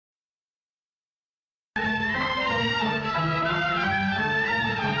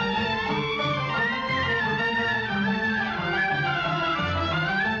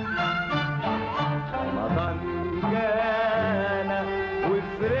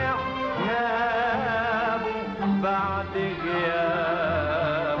احنابه بعد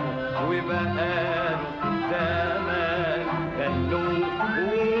غيابه وبقاله زمان خلوه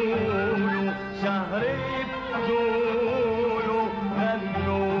قولوا شهر بطوله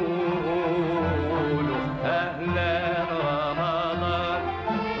غنوله أهلا رمضان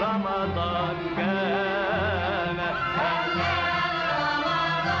رمضان كان أهلا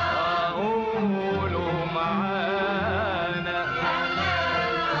رمضان قولوا معانا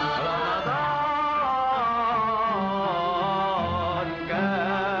رمضان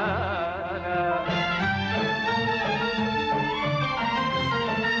كان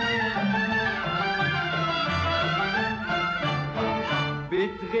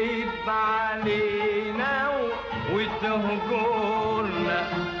بتغيب علينا وتهجرنا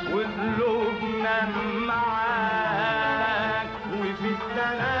وقلوبنا معاك وفي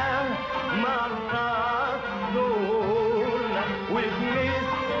السنة مرات دورنا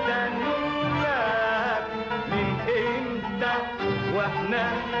وبنستناك من امتى واحنا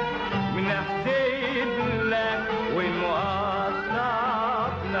بنحسب لك ونوقف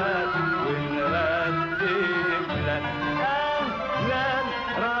لك ونرتب لك أهلا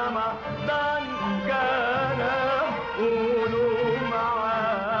رمضان كان قولوا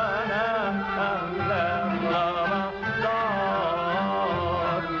معانا أهلا رمضان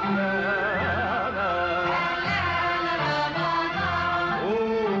كان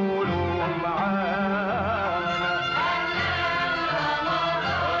قولوا معانا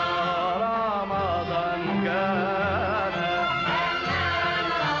رمضان كان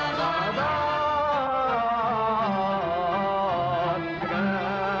رمضان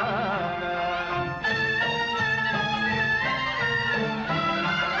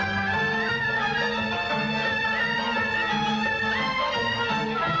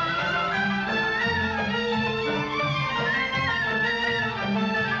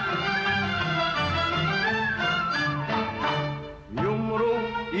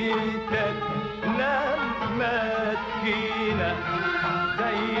يمرق ايدك لما تجينا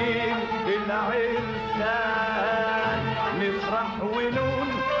زي العرسان نفرح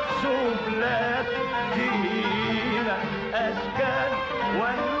وننسب لك دينا اشكال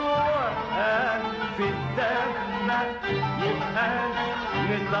والوان في الزمن يبقى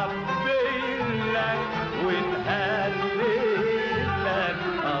نطبل لك